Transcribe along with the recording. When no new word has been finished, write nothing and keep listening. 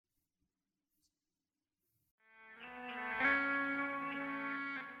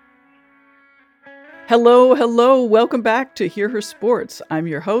Hello, hello. Welcome back to Hear Her Sports. I'm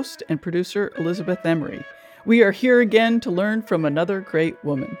your host and producer, Elizabeth Emery. We are here again to learn from another great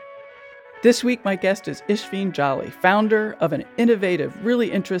woman. This week, my guest is Ishveen Jolly, founder of an innovative, really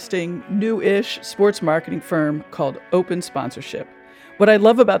interesting, new-ish sports marketing firm called Open Sponsorship. What I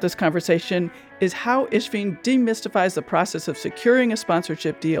love about this conversation is how Ishveen demystifies the process of securing a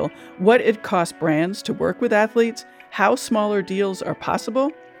sponsorship deal, what it costs brands to work with athletes, how smaller deals are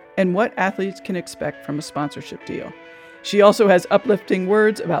possible, and what athletes can expect from a sponsorship deal. She also has uplifting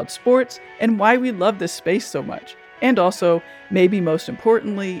words about sports and why we love this space so much. And also, maybe most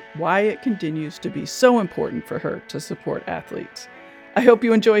importantly, why it continues to be so important for her to support athletes. I hope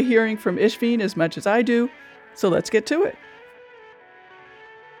you enjoy hearing from Ishveen as much as I do, so let's get to it.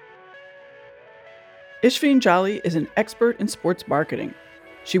 Ishveen Jolly is an expert in sports marketing.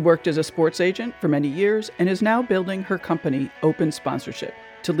 She worked as a sports agent for many years and is now building her company, Open Sponsorship,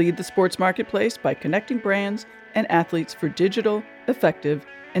 to lead the sports marketplace by connecting brands and athletes for digital, effective,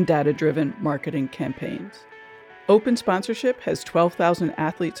 and data-driven marketing campaigns. Open Sponsorship has 12,000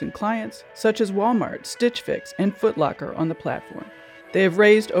 athletes and clients, such as Walmart, Stitch Fix, and Foot Locker on the platform. They have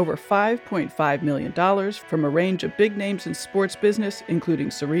raised over $5.5 million from a range of big names in sports business,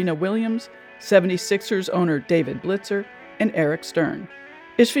 including Serena Williams, 76ers owner David Blitzer, and Eric Stern.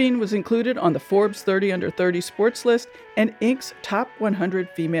 Ishveen was included on the Forbes 30 Under 30 sports list and Inc.'s top 100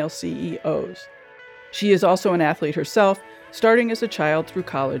 female CEOs. She is also an athlete herself, starting as a child through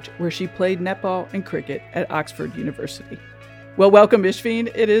college, where she played netball and cricket at Oxford University. Well, welcome,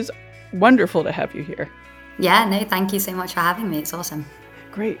 Ishveen. It is wonderful to have you here. Yeah, no, thank you so much for having me. It's awesome.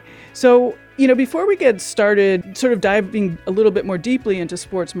 Great. So, before we get started, sort of diving a little bit more deeply into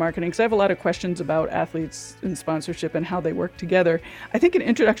sports marketing, because I have a lot of questions about athletes and sponsorship and how they work together, I think an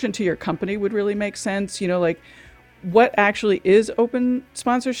introduction to your company would really make sense. What actually is Open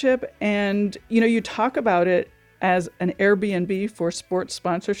Sponsorship? And, you talk about it as an Airbnb for sports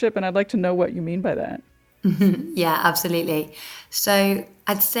sponsorship, and I'd like to know what you mean by that. Yeah, absolutely. So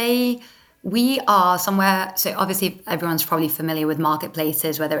I'd say we are somewhere, so obviously everyone's probably familiar with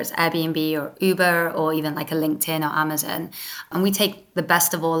marketplaces, whether it's Airbnb or Uber or even like a LinkedIn or Amazon. And we take the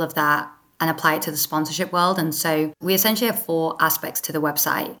best of all of that and apply it to the sponsorship world. And so we essentially have 4 aspects to the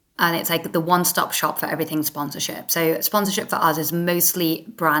website. And it's like the one-stop shop for everything sponsorship. So sponsorship for us is mostly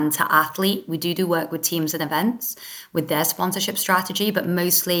brand to athlete. We do work with teams and events with their sponsorship strategy, but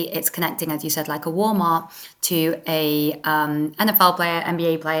mostly it's connecting, as you said, like a Walmart to a NFL player,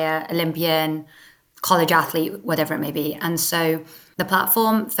 NBA player, Olympian, college athlete, whatever it may be. And so the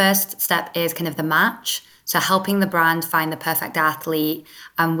platform first step is kind of the match. So helping the brand find the perfect athlete.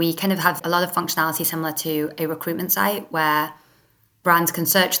 And we kind of have a lot of functionality similar to a recruitment site where brands can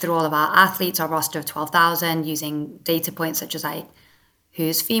search through all of our athletes, our roster of 12,000, using data points such as like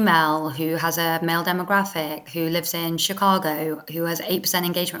who's female, who has a male demographic, who lives in Chicago, who has 8%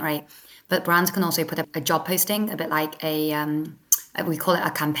 engagement rate. But brands can also put up a job posting, a bit like we call it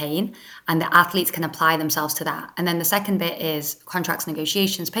a campaign, and the athletes can apply themselves to that. And then the second bit is contracts,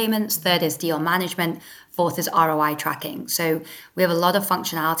 negotiations, payments. Third is deal management. Fourth is ROI tracking. So we have a lot of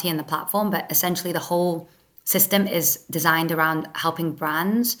functionality in the platform, but essentially the whole system is designed around helping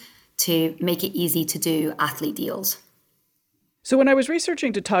brands to make it easy to do athlete deals. So when I was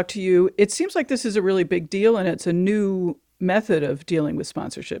researching to talk to you, it seems like this is a really big deal and it's a new method of dealing with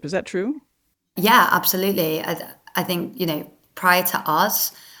sponsorship. Is that true? Yeah, absolutely. I think, prior to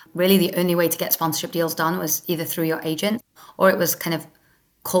us, really the only way to get sponsorship deals done was either through your agent or it was kind of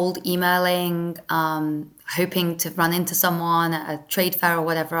cold emailing, hoping to run into someone at a trade fair or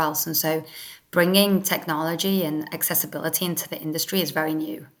whatever else. And so bringing technology and accessibility into the industry is very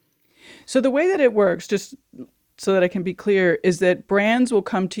new. So the way that it works, just so that I can be clear, is that brands will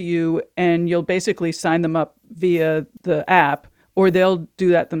come to you and you'll basically sign them up via the app, or they'll do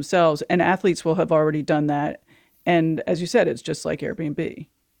that themselves, and athletes will have already done that. And as you said, it's just like Airbnb.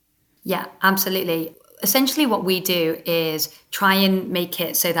 Yeah, absolutely. Essentially what we do is try and make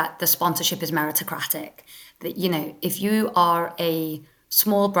it so that the sponsorship is meritocratic. That, if you are a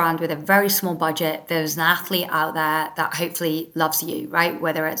small brand with a very small budget, there's an athlete out there that hopefully loves you, right?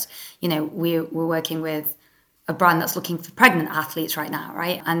 Whether it's, we're working with a brand that's looking for pregnant athletes right now,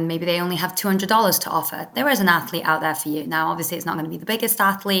 right? And maybe they only have $200 to offer. There is an athlete out there for you. Now, obviously, it's not going to be the biggest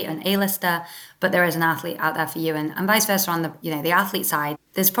athlete, an A-lister, but there is an athlete out there for you. And vice versa on the, the athlete side,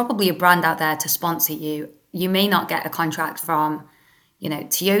 there's probably a brand out there to sponsor you. You may not get a contract from,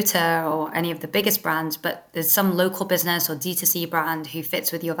 Toyota or any of the biggest brands, but there's some local business or D2C brand who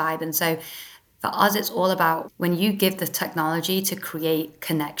fits with your vibe. And so for us, it's all about when you give the technology to create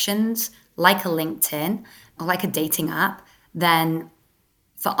connections like a LinkedIn or like a dating app, then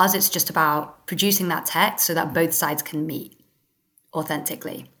for us, it's just about producing that text so that both sides can meet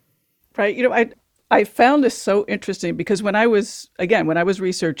authentically. Right. I found this so interesting because when I was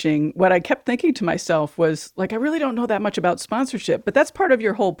researching, what I kept thinking to myself was like, I really don't know that much about sponsorship, but that's part of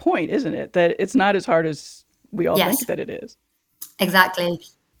your whole point, isn't it? That it's not as hard as we all think Yes, that it is. exactly.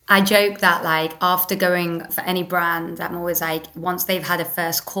 I joke that like after going for any brand, I'm always like, once they've had a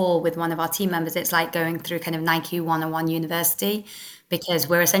first call with one of our team members, it's like going through kind of Nike 101 university because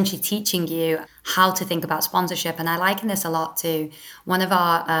we're essentially teaching you how to think about sponsorship. And I liken this a lot to one of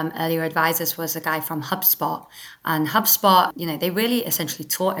our earlier advisors was a guy from HubSpot. And HubSpot, they really essentially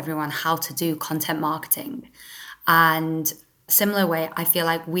taught everyone how to do content marketing. And similar way, I feel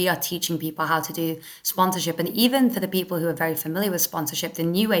like we are teaching people how to do sponsorship. And even for the people who are very familiar with sponsorship, the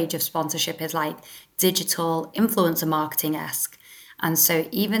new age of sponsorship is like digital influencer marketing-esque. And so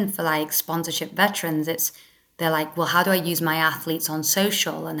even for like sponsorship veterans, they're like, well, how do I use my athletes on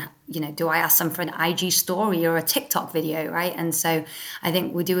social? And, do I ask them for an IG story or a TikTok video, right? And so I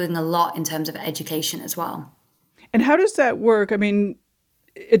think we're doing a lot in terms of education as well. And how does that work? I mean,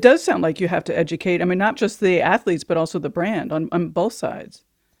 it does sound like you have to educate, I mean, not just the athletes, but also the brand on both sides.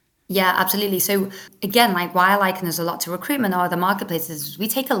 Yeah, absolutely. So again, like why I liken us a lot to recruitment or other marketplaces, we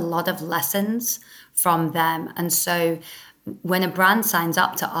take a lot of lessons from them. And so when a brand signs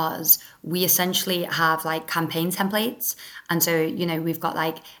up to us, we essentially have like campaign templates. And so, we've got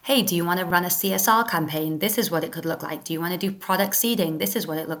like, hey, do you want to run a CSR campaign? This is what it could look like. Do you want to do product seeding? This is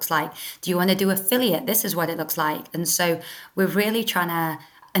what it looks like. Do you want to do affiliate? This is what it looks like. And so we're really trying to,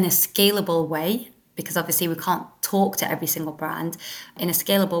 in a scalable way, because obviously we can't talk to every single brand, in a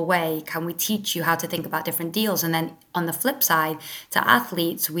scalable way, can we teach you how to think about different deals? And then on the flip side, to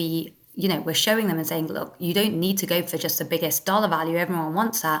athletes, we're showing them and saying, look, you don't need to go for just the biggest dollar value. Everyone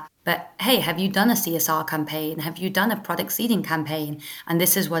wants that. But hey, have you done a CSR campaign? Have you done a product seeding campaign? And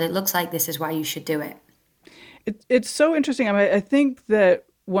this is what it looks like. This is why you should do it. It's so interesting. I mean, I think that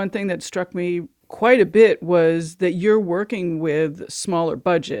one thing that struck me quite a bit was that you're working with smaller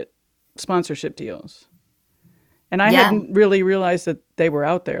budget sponsorship deals. And I Yeah. hadn't really realized that they were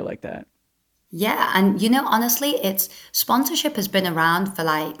out there like that. Yeah, and honestly, it's sponsorship has been around for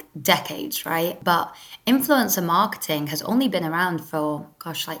like decades, right? But influencer marketing has only been around for,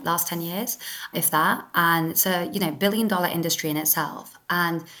 gosh, like last 10 years, if that. And it's a, billion-dollar industry in itself.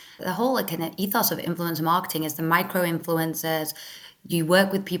 And the whole like kind of ethos of influencer marketing is the micro influencers. You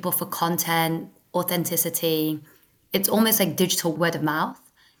work with people for content, authenticity. It's almost like digital word of mouth.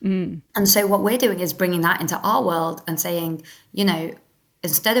 And so what we're doing is bringing that into our world and saying,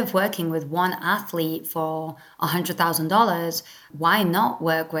 instead of working with one athlete for $100,000, why not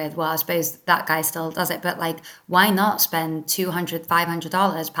work with, well, I suppose that guy still does it, but like, why not spend $200,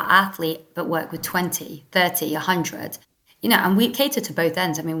 $500 per athlete, but work with 20, 30, 100? And we cater to both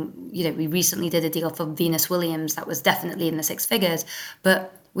ends. I mean, we recently did a deal for Venus Williams that was definitely in the six figures,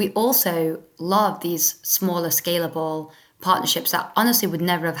 but we also love these smaller, scalable partnerships that honestly would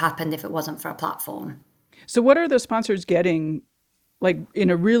never have happened if it wasn't for a platform. So what are the sponsors getting, like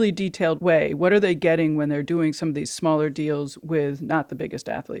in a really detailed way? What are they getting when they're doing some of these smaller deals with not the biggest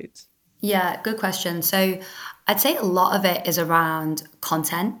athletes? Yeah, good question. So I'd say a lot of it is around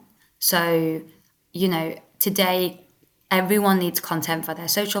content. So, today everyone needs content for their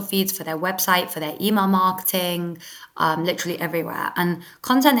social feeds, for their website, for their email marketing, literally everywhere. And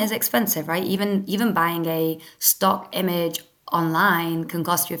content is expensive, right? Even buying a stock image online can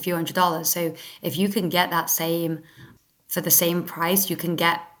cost you a few $100s. So if you can get that for the same price, you can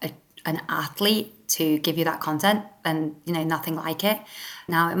get an athlete to give you that content, and nothing like it.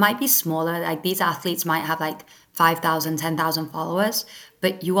 Now it might be smaller, like these athletes might have like 5,000, 10,000 followers,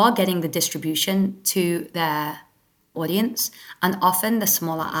 but you are getting the distribution to their audience. And often the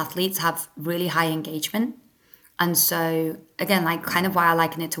smaller athletes have really high engagement. And so again, like kind of why I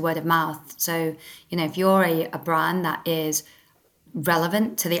liken it to word of mouth. So, if you're a brand that is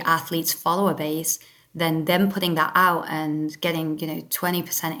relevant to the athlete's follower base, then them putting that out and getting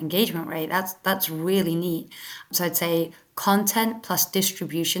 20% engagement rate, that's really neat. So I'd say content plus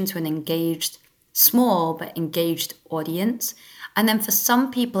distribution to an engaged, small but engaged audience. And then for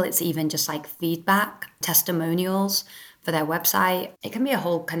some people it's even just like feedback, testimonials for their website. It can be a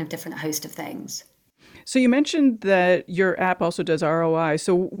whole kind of different host of things. So you mentioned that your app also does ROI.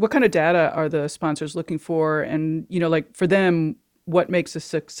 So what kind of data are the sponsors looking for? And, like for them, what makes a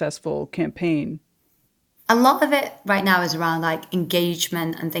successful campaign? A lot of it right now is around like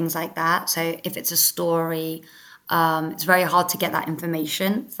engagement and things like that. So if it's a story, it's very hard to get that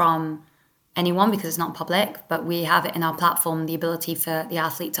information from anyone because it's not public, but we have it in our platform, the ability for the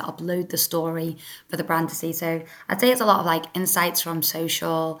athlete to upload the story for the brand to see. So I'd say it's a lot of like insights from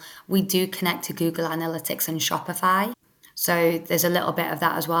social. We do connect to Google Analytics and Shopify. So there's a little bit of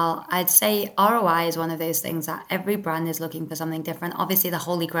that as well. I'd say ROI is one of those things that every brand is looking for something different. Obviously, the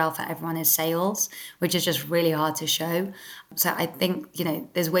holy grail for everyone is sales, which is just really hard to show. So I think,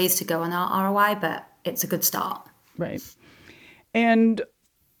 there's ways to go on our ROI, but it's a good start. Right. And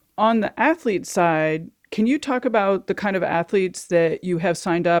on the athlete side, can you talk about the kind of athletes that you have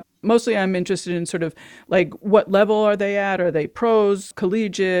signed up? Mostly I'm interested in sort of like what level are they at? Are they pros,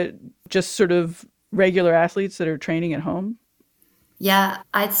 collegiate, just sort of regular athletes that are training at home? Yeah,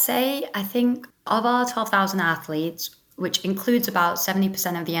 I'd say, I think of our 12,000 athletes, which includes about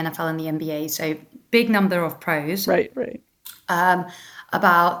 70% of the NFL and the NBA, so big number of pros, Right, right.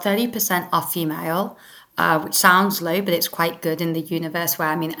 about 30% are female, which sounds low, but it's quite good in the universe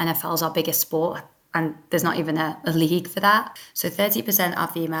where, NFL is our biggest sport and there's not even a league for that. So 30% are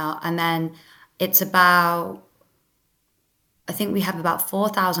female. And then it's about, I think we have about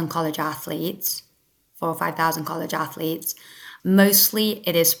 4,000 college athletes, 4 or 5,000 college athletes. Mostly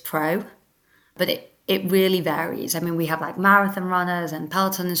it is pro, but it really varies. We have like marathon runners and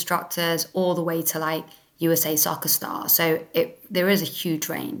Peloton instructors all the way to like USA soccer stars. So there is a huge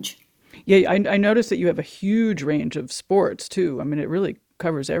range. Yeah, I noticed that you have a huge range of sports too. It really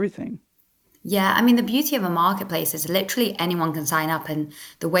covers everything. Yeah, the beauty of a marketplace is literally anyone can sign up. And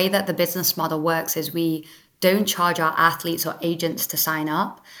the way that the business model works is we don't charge our athletes or agents to sign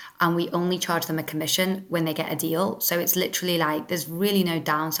up, and we only charge them a commission when they get a deal. So it's literally like there's really no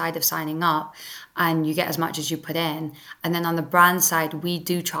downside of signing up, and you get as much as you put in. And then on the brand side, we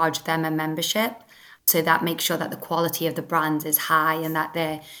do charge them a membership. So that makes sure that the quality of the brand is high and that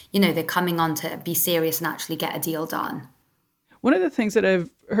they're coming on to be serious and actually get a deal done. One of the things that I've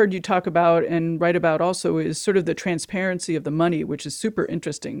heard you talk about and write about also is sort of the transparency of the money, which is super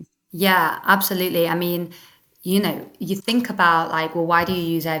interesting. Yeah, absolutely. You think about like, well, why do you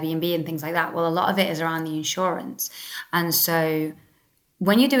use Airbnb and things like that? Well, a lot of it is around the insurance. And so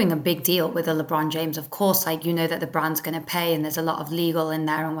when you're doing a big deal with a LeBron James, of course, like, that the brand's going to pay and there's a lot of legal in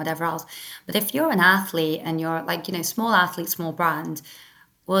there and whatever else. But if you're an athlete and you're like, small athlete, small brand,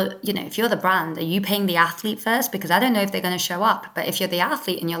 well, if you're the brand, are you paying the athlete first? Because I don't know if they're going to show up. But if you're the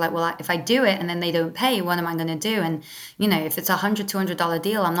athlete and you're like, well, if I do it and then they don't pay, what am I going to do? And, if it's $100, $200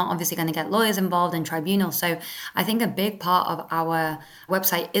 deal, I'm not obviously going to get lawyers involved and tribunals. So I think a big part of our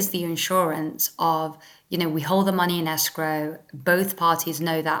website is the insurance of, we hold the money in escrow. Both parties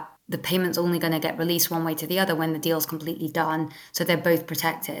know that the payment's only going to get released one way to the other when the deal's completely done. So they're both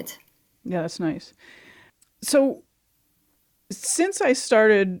protected. Yeah, that's nice. So since I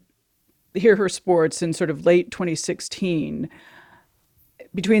started Hear Her Sports in sort of late 2016,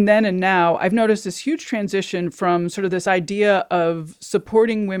 between then and now, I've noticed this huge transition from sort of this idea of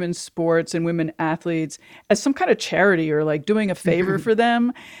supporting women's sports and women athletes as some kind of charity or like doing a favor for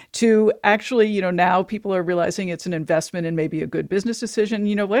them to actually, now people are realizing it's an investment and maybe a good business decision.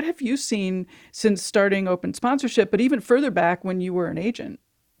 What have you seen since starting Open Sponsorship, but even further back when you were an agent?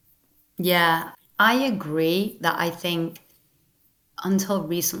 Yeah, I agree that I think until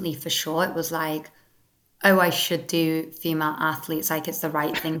recently, for sure, it was like, oh, I should do female athletes, like it's the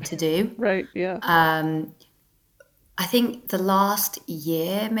right thing to do. Right, yeah. I think the last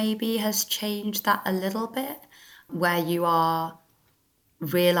year maybe has changed that a little bit, where you are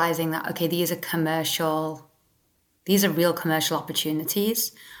realizing that, okay, these are real commercial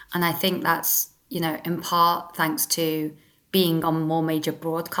opportunities. And I think that's, in part thanks to being on more major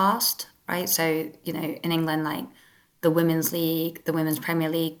broadcast, right? So, in England, like, the Women's League, the Women's Premier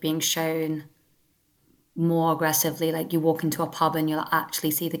League being shown more aggressively. Like you walk into a pub and you'll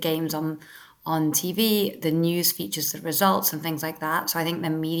actually see the games on TV. The news features the results and things like that. So I think the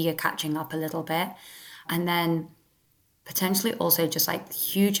media catching up a little bit. And then potentially also just like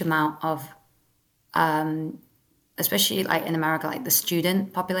huge amount of, especially like in America, like the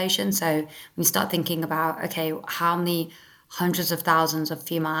student population. So when you start thinking about, okay, how many hundreds of thousands of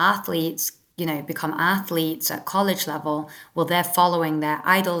female athletes become athletes at college level, well, they're following their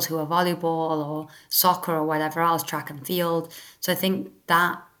idols who are volleyball or soccer or whatever else, track and field. So I think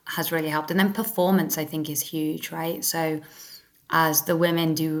that has really helped. And then performance, I think, is huge, right? So as the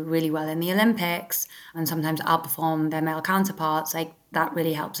women do really well in the Olympics and sometimes outperform their male counterparts, like that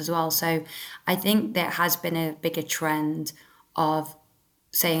really helps as well. So I think there has been a bigger trend of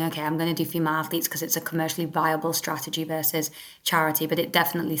saying, okay, I'm going to do female athletes because it's a commercially viable strategy versus charity, but it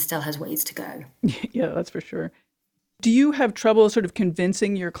definitely still has ways to go. Yeah, that's for sure. Do you have trouble sort of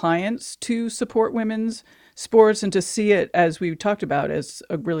convincing your clients to support women's sports and to see it, as we talked about, as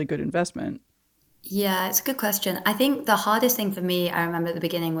a really good investment? Yeah, it's a good question. I think the hardest thing for me, I remember at the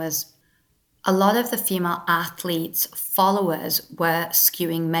beginning, was a lot of the female athletes' followers were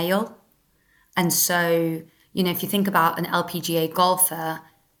skewing male. And so, if you think about an LPGA golfer,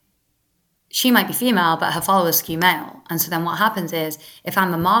 she might be female, but her followers skew male. And so then what happens is if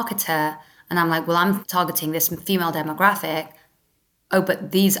I'm a marketer and I'm like, well, I'm targeting this female demographic, oh,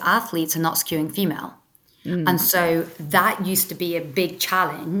 but these athletes are not skewing female. And so that used to be a big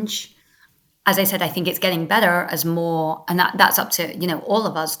challenge. As I said, I think it's getting better as more, and that's up to, all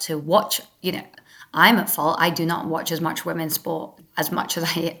of us to watch, I'm at fault. I do not watch as much women's sport as much as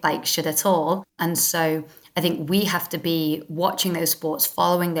I should at all. And so I think we have to be watching those sports,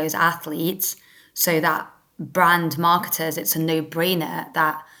 following those athletes so that brand marketers, it's a no-brainer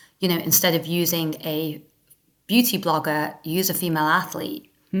that, instead of using a beauty blogger, use a female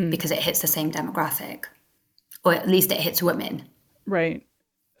athlete because it hits the same demographic, or at least it hits women. Right.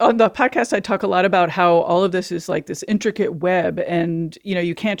 On the podcast, I talk a lot about how all of this is like this intricate web, and,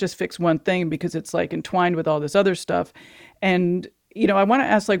 you can't just fix one thing because it's like entwined with all this other stuff. And, I want to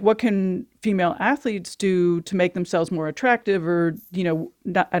ask, like, what can female athletes do to make themselves more attractive, or,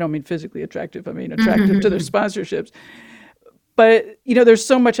 not, I don't mean physically attractive, I mean attractive to their sponsorships. But, there's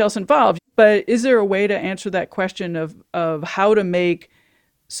so much else involved. But is there a way to answer that question of how to make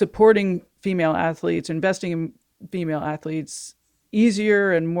supporting female athletes, investing in female athletes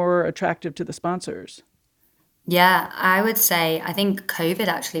easier and more attractive to the sponsors? Yeah, I would say I think COVID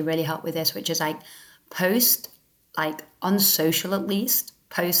actually really helped with this, which is like post, like on social at least,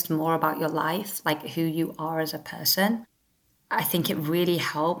 post more about your life, like who you are as a person. I think it really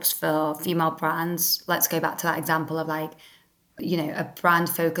helps for female brands. Let's go back to that example of like, a brand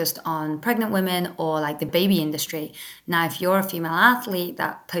focused on pregnant women or like the baby industry. Now, if you're a female athlete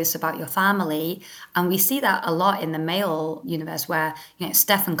that posts about your family, and we see that a lot in the male universe where,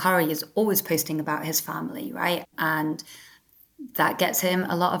 Stephen Curry is always posting about his family, right? And that gets him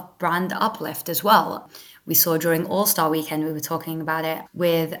a lot of brand uplift as well. We saw during All-Star Weekend, we were talking about it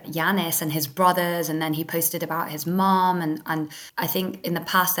with Giannis and his brothers, and then he posted about his mom. And I think in the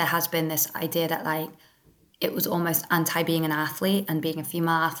past there has been this idea that like, it was almost anti being an athlete and being a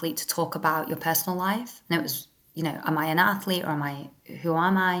female athlete to talk about your personal life. And it was, am I an athlete or who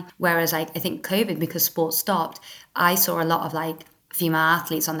am I? Whereas like, I think COVID, because sports stopped, I saw a lot of like female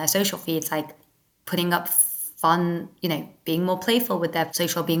athletes on their social feeds, like putting up fun, being more playful with their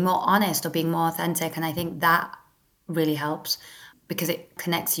social, being more honest or being more authentic. And I think that really helps because it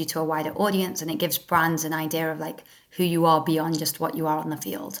connects you to a wider audience and it gives brands an idea of like who you are beyond just what you are on the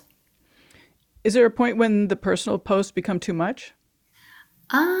field. Is there a point when the personal posts become too much?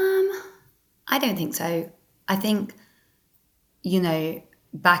 I don't think so. I think,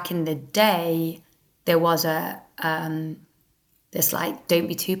 back in the day, there was this like, don't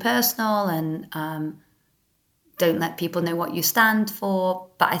be too personal and don't let people know what you stand for.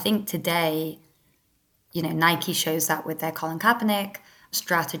 But I think today, Nike shows that with their Colin Kaepernick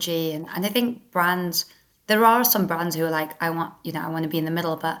strategy. And I think there are some brands who are like, I want to be in the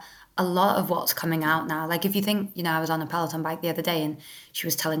middle, but a lot of what's coming out now, like if you think, I was on a Peloton bike the other day and she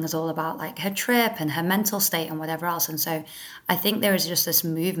was telling us all about like her trip and her mental state and whatever else. And so I think there is just this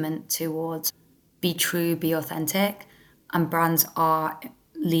movement towards be true, be authentic, and brands are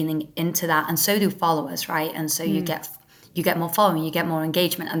leaning into that, and so do followers, right? And so you get more following, you get more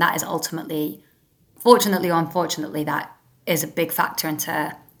engagement, and that is ultimately, fortunately or unfortunately, that is a big factor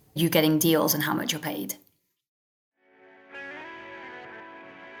into you getting deals and how much you're paid.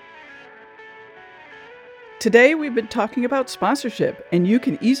 Today, we've been talking about sponsorship, and you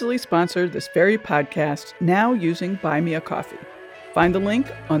can easily sponsor this very podcast now using Buy Me a Coffee. Find the link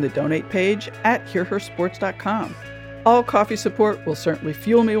on the donate page at hearhersports.com. All coffee support will certainly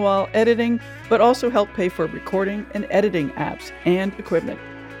fuel me while editing, but also help pay for recording and editing apps and equipment.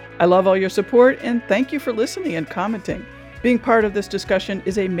 I love all your support, and thank you for listening and commenting. Being part of this discussion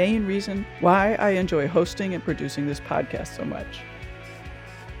is a main reason why I enjoy hosting and producing this podcast so much.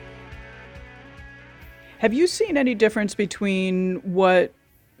 Have you seen any difference between what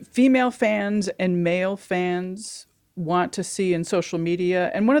female fans and male fans want to see in social media?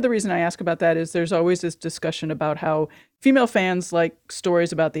 And one of the reasons I ask about that is there's always this discussion about how female fans like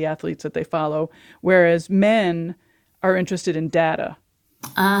stories about the athletes that they follow, whereas men are interested in data.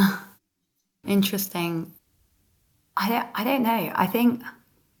 Interesting. I don't know. I think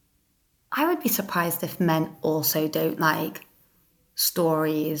I would be surprised if men also don't like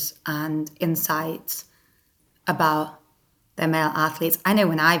stories and insights about their male athletes. I know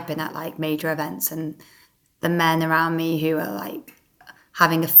when I've been at like major events and the men around me who are like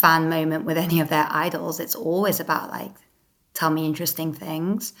having a fan moment with any of their idols, it's always about like, tell me interesting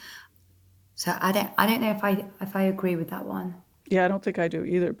things. So I don't know if I agree with that one. Yeah, I don't think I do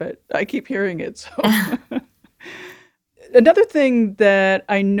either, but I keep hearing it. So another thing that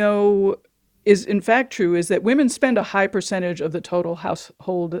I know is in fact true is that women spend a high percentage of the total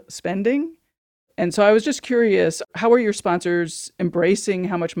household spending. And so I was just curious, how are your sponsors embracing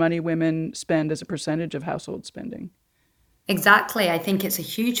how much money women spend as a percentage of household spending? Exactly. I think it's a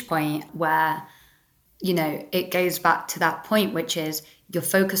huge point where, it goes back to that point, which is you're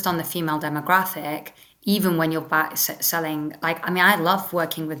focused on the female demographic, even when you're selling. Like, I mean, I love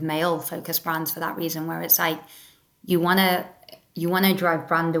working with male focused brands for that reason, where it's like you want to drive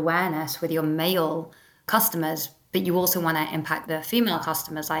brand awareness with your male customers, but you also want to impact the female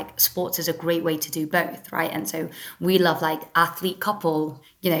customers. Like sports is a great way to do both, right? And so we love like athlete couple,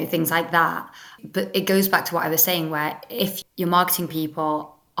 things like that. But it goes back to what I was saying, where if your marketing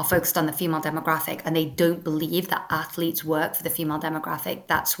people are focused on the female demographic and they don't believe that athletes work for the female demographic,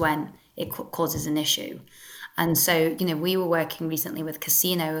 that's when it causes an issue. And so, we were working recently with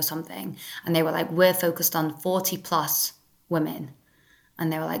Casino or something, and they were like, we're focused on 40 plus women.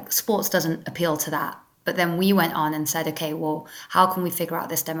 And they were like, sports doesn't appeal to that. But then we went on and said, okay, well, how can we figure out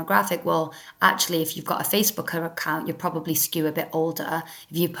this demographic? Well, actually, if you've got a Facebook account, you probably skew a bit older.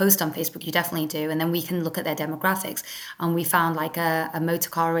 If you post on Facebook, you definitely do. And then we can look at their demographics. And we found like a motor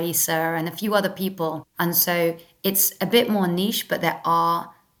car racer and a few other people. And so it's a bit more niche, but there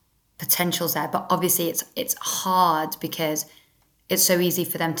are potentials there. But obviously it's hard because it's so easy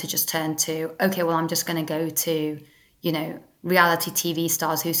for them to just turn to, okay, well, I'm just going to go to, reality TV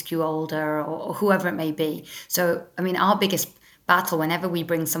stars who skew older or whoever it may be. So, I mean, our biggest battle whenever we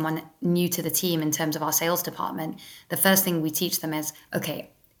bring someone new to the team in terms of our sales department, the first thing we teach them is,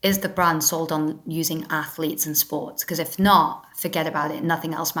 okay, is the brand sold on using athletes and sports? Because if not, forget about it.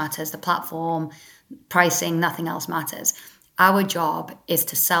 Nothing else matters. The platform, pricing, nothing else matters. Our job is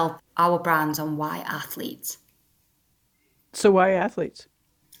to sell our brands on why athletes. So why athletes?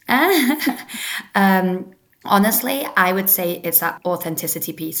 Honestly, I would say it's that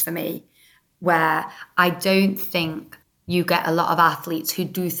authenticity piece for me, where I don't think you get a lot of athletes who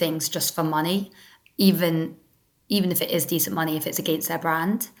do things just for money, even if it is decent money, if it's against their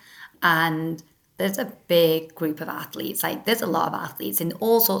brand. And there's a big group of athletes. Like there's a lot of athletes in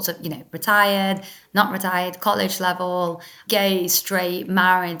all sorts of, retired, not retired, college level, gay, straight,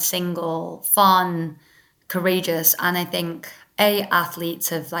 married, single, fun, courageous. And I think athletes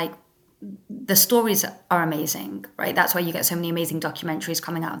have like the stories are amazing, right? That's why you get so many amazing documentaries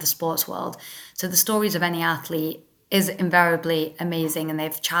coming out of the sports world. So the stories of any athlete is invariably amazing, and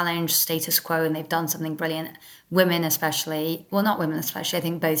they've challenged status quo and they've done something brilliant. Women especially, well, not women especially, I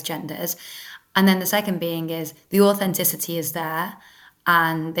think both genders. And then the second being is the authenticity is there,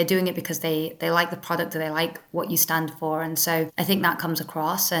 and they're doing it because they like the product or they like what you stand for. And so I think that comes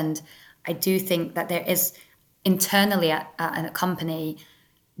across. And I do think that there is internally at a company,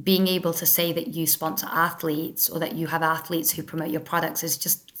 being able to say that you sponsor athletes or that you have athletes who promote your products is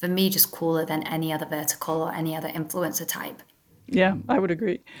just, for me, just cooler than any other vertical or any other influencer type. Yeah, I would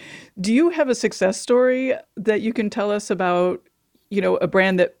agree. Do you have a success story that you can tell us about, a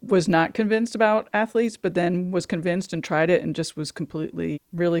brand that was not convinced about athletes, but then was convinced and tried it and just was completely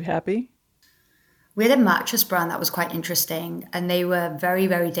really happy? We had a mattress brand that was quite interesting, and they were very,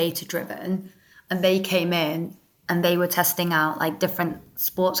 very data driven. And they came in and they were testing out like different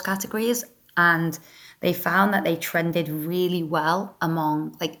sports categories, and they found that they trended really well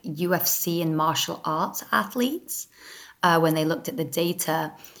among like UFC and martial arts athletes when they looked at the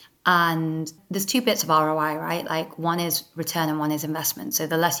data. And there's two bits of ROI, right? Like one is return and one is investment. So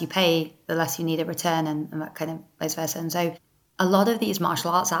the less you pay, the less you need a return, and that kind of vice versa. And so a lot of these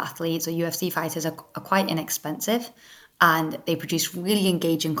martial arts athletes or UFC fighters are quite inexpensive, and they produce really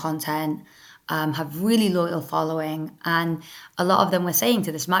engaging content, have really loyal following. And a lot of them were saying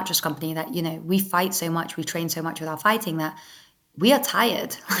to this mattress company that, we fight so much, we train so much with our fighting that we are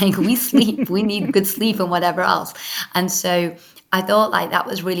tired. Like we sleep, we need good sleep and whatever else. And so I thought like that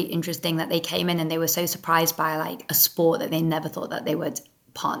was really interesting that they came in and they were so surprised by like a sport that they never thought that they would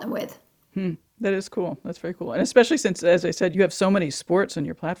partner with. That is cool. That's very cool. And especially since, as I said, you have so many sports on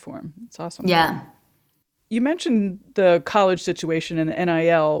your platform. It's awesome. Yeah. You mentioned the college situation and the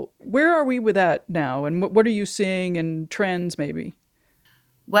NIL. Where are we with that now? And what are you seeing in trends maybe?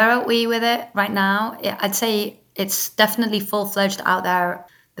 Where are we with it right now? I'd say it's definitely full-fledged out there.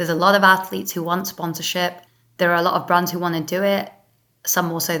 There's a lot of athletes who want sponsorship. There are a lot of brands who want to do it. some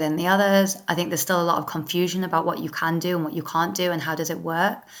more so than the others. I think there's still a lot of confusion about what you can do and what you can't do and how does it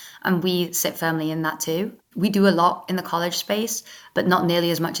work. And we sit firmly in that too. We do a lot in the college space, but not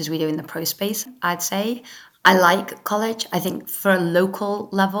nearly as much as we do in the pro space, I'd say. I like college. I think for a local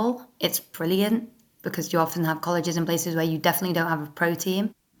level, it's brilliant because you often have colleges in places where you definitely don't have a pro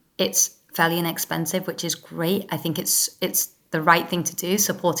team. It's fairly inexpensive, which is great. I think it's the right thing to do,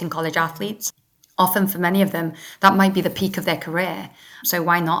 supporting college athletes. Often for many of them, that might be the peak of their career. So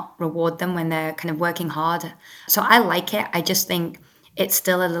why not reward them when they're kind of working hard? So I like it. I just think it's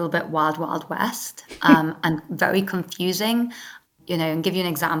still a little bit wild, wild west, and very confusing. And give you an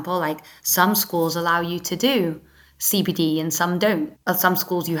example, like some schools allow you to do CBD and some don't. Some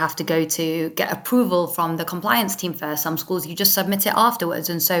schools you have to go to get approval from the compliance team first. Some schools you just submit it afterwards.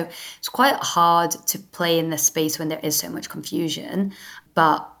 And so it's quite hard to play in this space when there is so much confusion,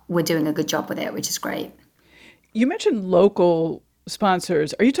 but we're doing a good job with it, which is great. You mentioned local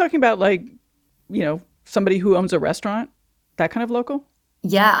sponsors. Are you talking about somebody who owns a restaurant? That kind of local?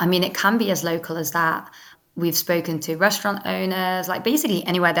 Yeah, I mean, it can be as local as that. We've spoken to restaurant owners, like basically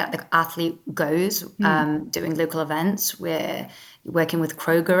anywhere that the athlete goes, doing local events. We're working with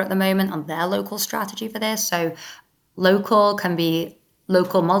Kroger at the moment on their local strategy for this. So local can be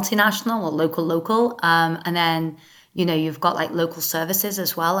local multinational or local. And then, you've got like local services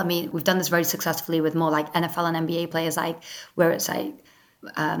as well. I mean, we've done this very successfully with more like NFL and NBA players, like where it's like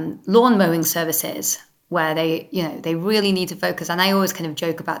lawn mowing services where they really need to focus. And I always kind of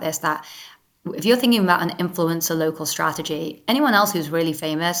joke about this, that if you're thinking about an influencer local strategy, anyone else who's really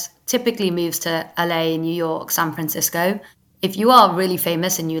famous typically moves to LA, New York, San Francisco. If you are really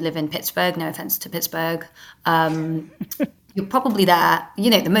famous and you live in Pittsburgh, no offense to Pittsburgh, you're probably there.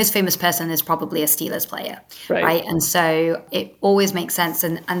 The most famous person is probably a Steelers player, right? And so it always makes sense.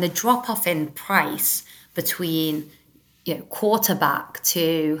 And the drop off in price between quarterback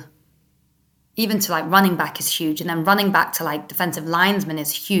to even to like running back is huge. And then running back to like defensive linesman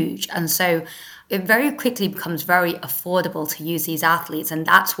is huge. And so it very quickly becomes very affordable to use these athletes. And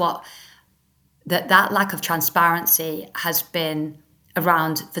that's what that lack of transparency has been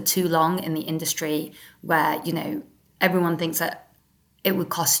around for too long in the industry, where, everyone thinks that it would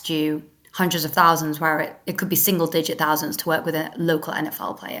cost you hundreds of thousands, where it could be single digit thousands to work with a local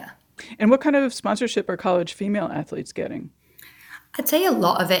NFL player. And what kind of sponsorship are college female athletes getting? I'd say a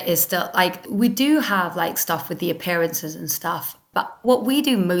lot of it is still like, we do have like stuff with the appearances and stuff, but what we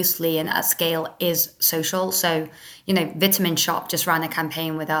do mostly and at scale is social. So, Vitamin Shop just ran a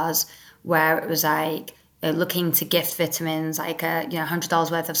campaign with us where it was like looking to gift vitamins, like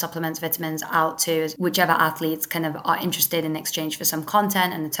 $100 worth of supplements, vitamins out to whichever athletes kind of are interested in exchange for some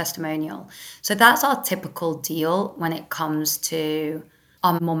content and a testimonial. So that's our typical deal when it comes to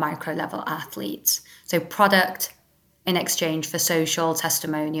our more micro level athletes. So product in exchange for social,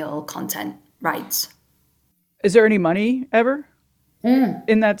 testimonial, content rights. Is there any money ever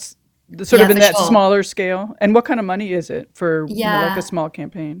in that sort of in that smaller scale? And what kind of money is it for like a small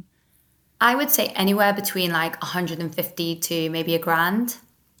campaign? I would say anywhere between like 150 to maybe $1,000.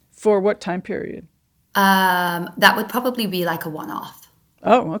 For what time period? That would probably be like a one-off.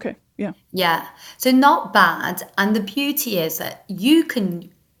 Oh, okay. Yeah. Yeah. So not bad. And the beauty is that you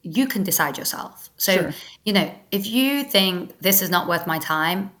can decide yourself. So, Sure. If you think this is not worth my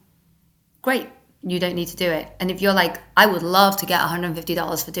time, great. You don't need to do it. And if you're like, I would love to get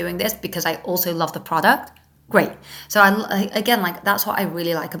 $150 for doing this because I also love the product, great. So again, like that's what I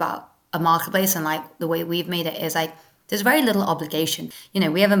really like about a marketplace, and like the way we've made it is like, there's very little obligation.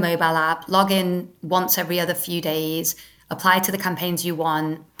 We have a mobile app, log in once every other few days, apply to the campaigns you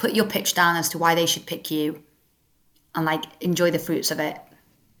want, put your pitch down as to why they should pick you, and like enjoy the fruits of it.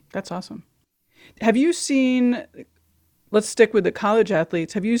 That's awesome. Have you seen, let's stick with the college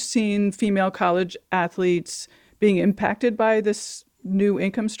athletes, have you seen female college athletes being impacted by this new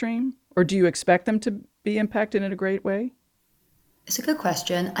income stream? Or do you expect them to be impacted in a great way? It's a good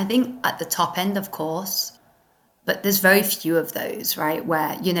question. I think at the top end, of course, but there's very few of those, right?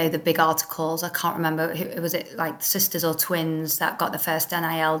 Where, the big articles, I can't remember, was it like sisters or twins that got the first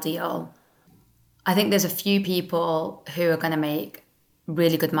NIL deal? I think there's a few people who are going to make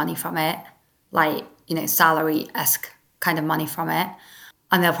really good money from it, like, salary-esque kind of money from it.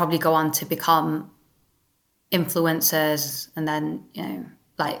 And they'll probably go on to become influencers and then,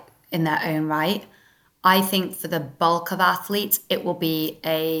 like in their own right. I think for the bulk of athletes, it will be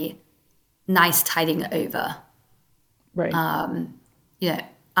a nice tiding over. Right.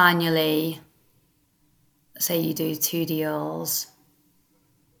 Annually, say you do 2 deals,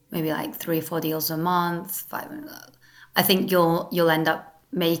 maybe like 3 or 4 deals a month, 5. I think you'll end up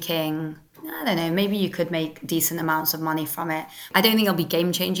making I don't know, maybe you could make decent amounts of money from it. I don't think it'll be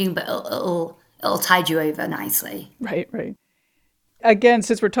game changing, but it'll tide you over nicely. Right, right. Again,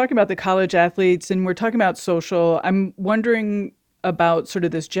 since we're talking about the college athletes and we're talking about social, I'm wondering about sort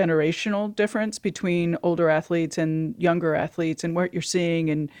of this generational difference between older athletes and younger athletes and what you're seeing.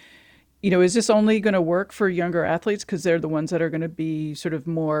 And, is this only going to work for younger athletes because they're the ones that are going to be sort of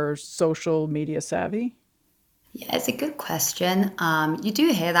more social media savvy? Yeah, it's a good question. You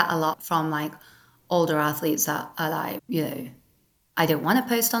do hear that a lot from like older athletes that are like, I don't want to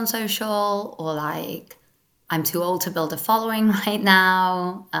post on social, or like, I'm too old to build a following right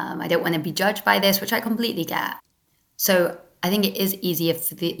now. I don't want to be judged by this, which I completely get. So I think it is easier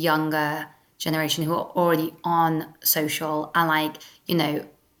for the younger generation who are already on social and like,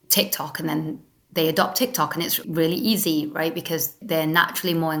 TikTok, and then they adopt TikTok, and it's really easy, right? Because they're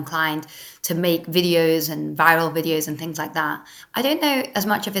naturally more inclined to make videos and viral videos and things like that. I don't know as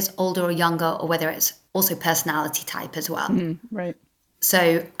much if it's older or younger, or whether it's also personality type as well. Right.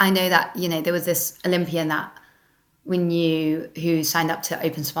 So I know that, there was this Olympian that we knew who signed up to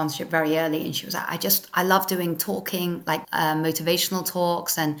open sponsorship very early, and she was like, I love doing talking, like motivational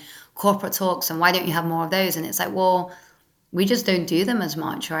talks and corporate talks, and why don't you have more of those? And it's like, well, we just don't do them as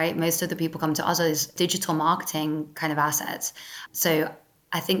much, right? Most of the people come to us as digital marketing kind of assets. So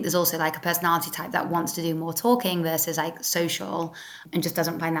I think there's also like a personality type that wants to do more talking versus like social, and just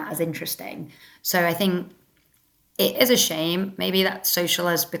doesn't find that as interesting. So I think it is a shame maybe that social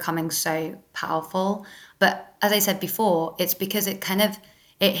is becoming so powerful. But as I said before, it's because it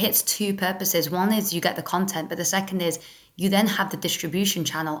hits two purposes. One is you get the content, but the second is you then have the distribution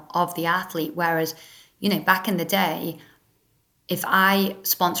channel of the athlete. Whereas, back in the day, if I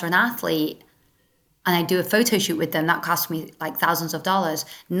sponsor an athlete and I do a photo shoot with them, that costs me like thousands of dollars.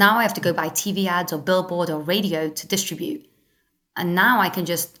 Now I have to go buy TV ads or billboard or radio to distribute. And now I can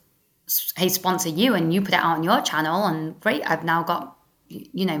just, hey, sponsor you, and you put it out on your channel, and great, I've now got,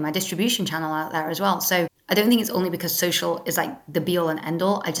 my distribution channel out there as well. So I don't think it's only because social is like the be all and end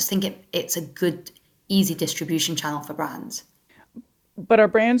all. I just think it's a good, easy distribution channel for brands. But are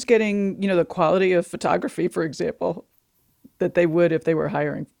brands getting, the quality of photography, for example, that they would if they were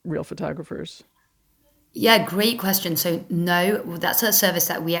hiring real photographers? Yeah, great question. So no, that's a service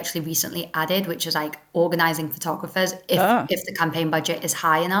that we actually recently added, which is like organizing photographers if the campaign budget is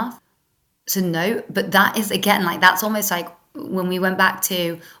high enough. So no, but that is again, like that's almost like when we went back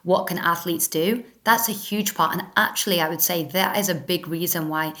to what can athletes do, that's a huge part. And actually, I would say that is a big reason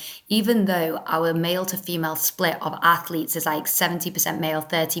why, even though our male to female split of athletes is like 70% male,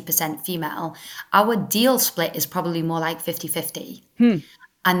 30% female, our deal split is probably more like 50-50.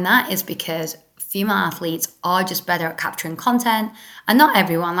 And that is because female athletes are just better at capturing content, and not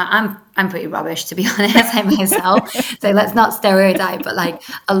everyone. Like I'm pretty rubbish, to be honest, I myself. So let's not stereotype, but like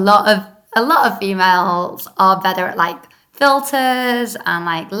a lot of females are better at like filters and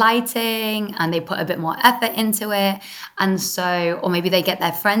like lighting, and they put a bit more effort into it. And so, or maybe they get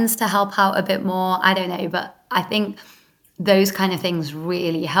their friends to help out a bit more. I don't know, but I think those kind of things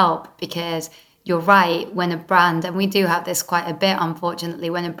really help, because you're right, when a brand, and we do have this quite a bit,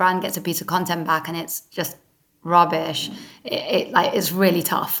 unfortunately, when a brand gets a piece of content back and it's just rubbish, it's really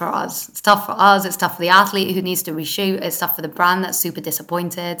tough for us. It's tough for us. It's tough for the athlete who needs to reshoot. It's tough for the brand that's super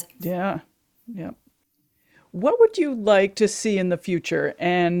disappointed. Yeah. What would you like to see in the future?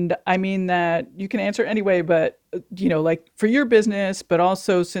 And I mean that you can answer anyway, but like for your business, but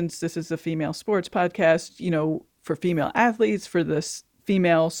also since this is a female sports podcast, for female athletes, for this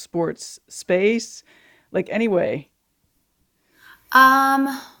female sports space, like anyway.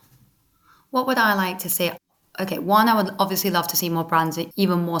 What would I like to see? Okay, one, I would obviously love to see more brands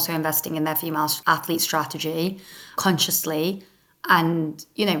even more so investing in their female athlete strategy consciously, and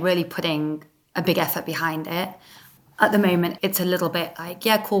really putting a big effort behind it. At the moment, it's a little bit like,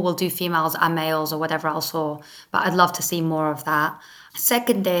 yeah, cool, we'll do females and males or whatever else, but I'd love to see more of that.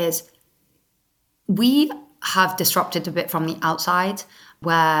 Second is, we have disrupted a bit from the outside,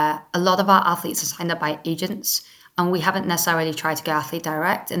 where a lot of our athletes are signed up by agents, and we haven't necessarily tried to go athlete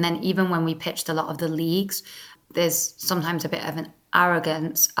direct. And then even when we pitched a lot of the leagues, there's sometimes a bit of an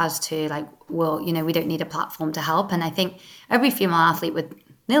arrogance as to like, well, we don't need a platform to help. And I think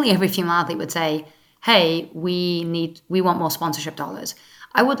nearly every female athlete would say, hey, we want more sponsorship dollars.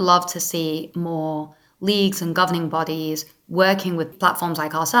 I would love to see more leagues and governing bodies working with platforms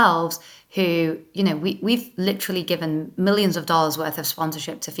like ourselves who, we've literally given millions of dollars worth of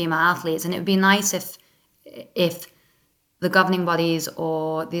sponsorship to female athletes. And it would be nice if the governing bodies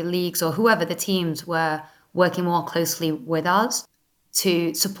or the leagues or whoever the teams were working more closely with us.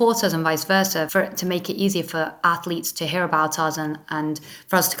 to support us and vice versa, to make it easier for athletes to hear about us and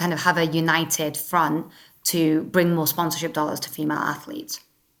for us to kind of have a united front to bring more sponsorship dollars to female athletes.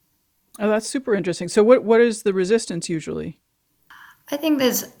 Oh, that's super interesting. So what is the resistance usually? I think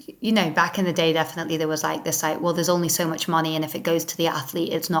there's, back in the day, definitely there was like this, well, there's only so much money, and if it goes to the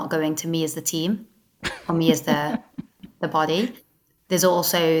athlete, it's not going to me as the team or me as the body. There's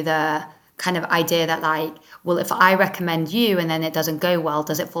also the kind of idea that like, well, if I recommend you and then it doesn't go well,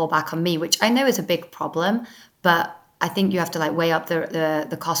 does it fall back on me? Which I know is a big problem, but I think you have to like weigh up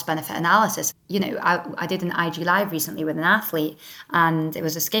the cost benefit analysis. I did an IG Live recently with an athlete, and it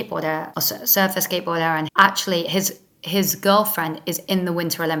was a skateboarder, a surfer skateboarder, and actually his girlfriend was in the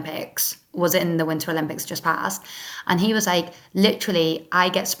Winter Olympics just passed. And he was like, literally, I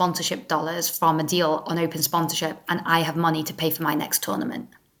get sponsorship dollars from a deal on open sponsorship, and I have money to pay for my next tournament.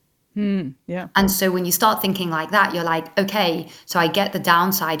 Yeah. And so when you start thinking like that, you're like, okay, so I get the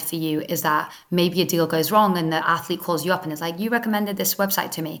downside for you is that maybe a deal goes wrong and the athlete calls you up and is like, you recommended this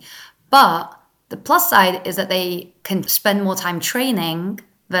website to me. But the plus side is that they can spend more time training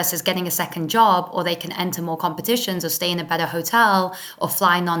versus getting a second job, or they can enter more competitions or stay in a better hotel or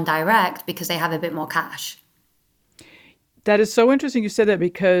fly non-direct because they have a bit more cash. That is so interesting you said that,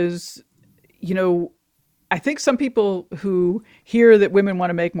 because, I think some people who hear that women want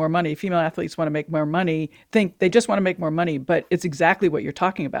to make more money, female athletes want to make more money, think they just want to make more money, but it's exactly what you're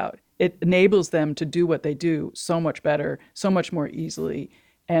talking about. It enables them to do what they do so much better, so much more easily,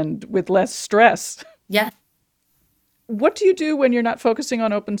 and with less stress. Yeah. What do you do when you're not focusing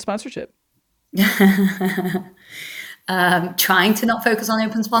on open sponsorship? Trying to not focus on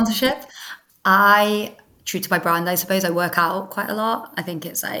open sponsorship. True to my brand, I suppose, I work out quite a lot. I think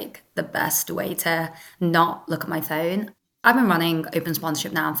it's like the best way to not look at my phone. I've been running open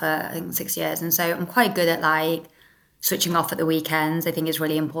sponsorship now for I think 6 years. And so I'm quite good at like switching off at the weekends. I think it's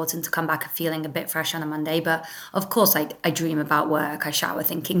really important to come back feeling a bit fresh on a Monday. But of course, like I dream about work. I shower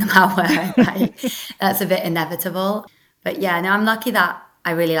thinking about work. That's a bit inevitable. But yeah, no, I'm lucky that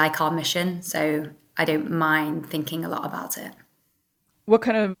I really like our mission. So I don't mind thinking a lot about it. What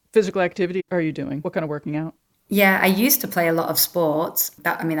kind of physical activity are you doing? What kind of working out? Yeah, I used to play a lot of sports.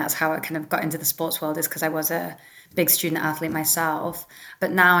 That's how I kind of got into the sports world, is because I was a big student athlete myself.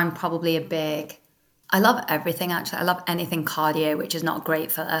 But now I'm probably I love everything, actually. I love anything cardio, which is not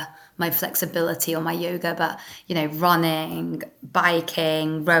great for my flexibility or my yoga, but, running,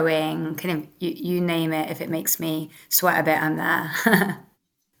 biking, rowing, kind of, you name it. If it makes me sweat a bit, I'm there.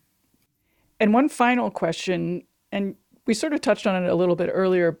 And one final question, and we sort of touched on it a little bit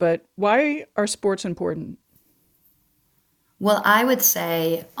earlier, but why are sports important? Well, I would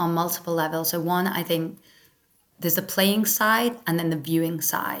say on multiple levels. So one, I think there's the playing side and then the viewing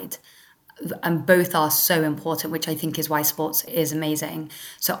side. And both are so important, which I think is why sports is amazing.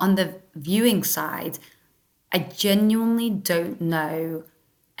 So on the viewing side, I genuinely don't know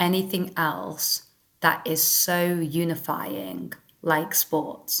anything else that is so unifying like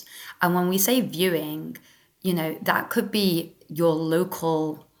sports. And when we say viewing, that could be your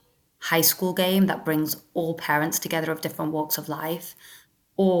local high school game that brings all parents together of different walks of life.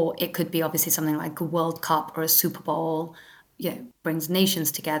 Or it could be obviously something like a World Cup or a Super Bowl, brings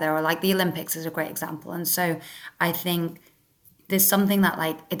nations together, or like the Olympics is a great example. And so I think there's something that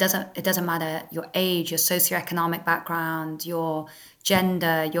like, it doesn't matter your age, your socioeconomic background, your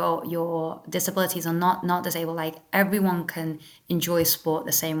gender, your disabilities are not disabled. Like everyone can enjoy sport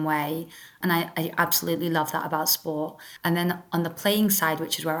the same way. And I absolutely love that about sport. And then on the playing side,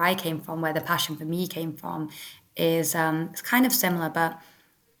 which is where I came from, where the passion for me came from, is it's kind of similar, but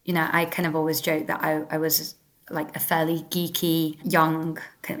I kind of always joke that I was like a fairly geeky young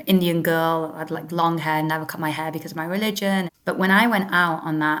kind of Indian girl. I had like long hair, never cut my hair because of my religion. But when I went out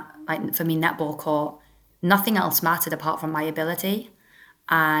on that, like for me, netball court, nothing else mattered apart from my ability.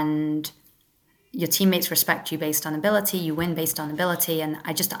 And your teammates respect you based on ability, you win based on ability. And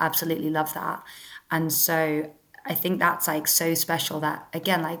I just absolutely love that. And so I think that's like so special that,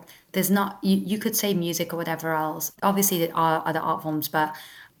 again, like there's not, you could say music or whatever else. Obviously there are other art forms, but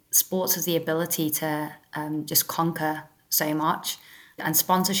sports has the ability to just conquer so much. And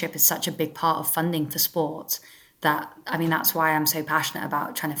sponsorship is such a big part of funding for sports that, that's why I'm so passionate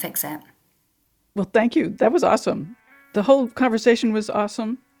about trying to fix it. Well, thank you. That was awesome. The whole conversation was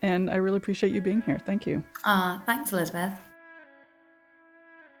awesome, and I really appreciate you being here. Thank you. Thanks, Elizabeth.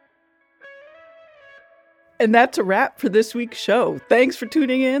 And that's a wrap for this week's show. Thanks for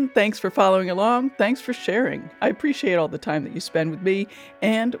tuning in. Thanks for following along. Thanks for sharing. I appreciate all the time that you spend with me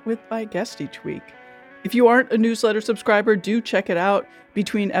and with my guest each week. If you aren't a newsletter subscriber, do check it out.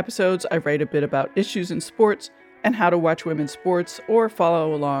 Between episodes, I write a bit about issues in sports, and how to watch women's sports or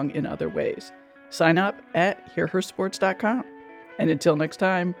follow along in other ways. Sign up at hearhersports.com. And until next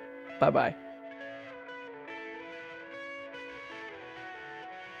time, bye-bye.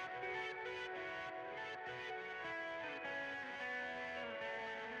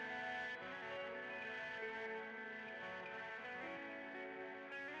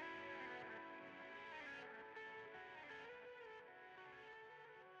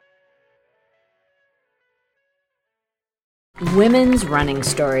 Women's Running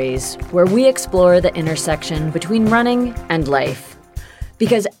Stories, where we explore the intersection between running and life.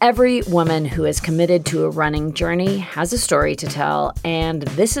 Because every woman who is committed to a running journey has a story to tell, and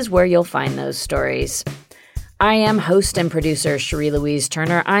this is where you'll find those stories. I am host and producer Cherie Louise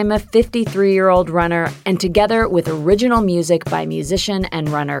Turner. I'm a 53-year-old runner, and together with original music by musician and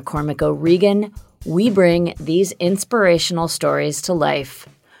runner Cormac O'Regan, we bring these inspirational stories to life.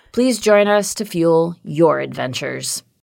 Please join us to fuel your adventures.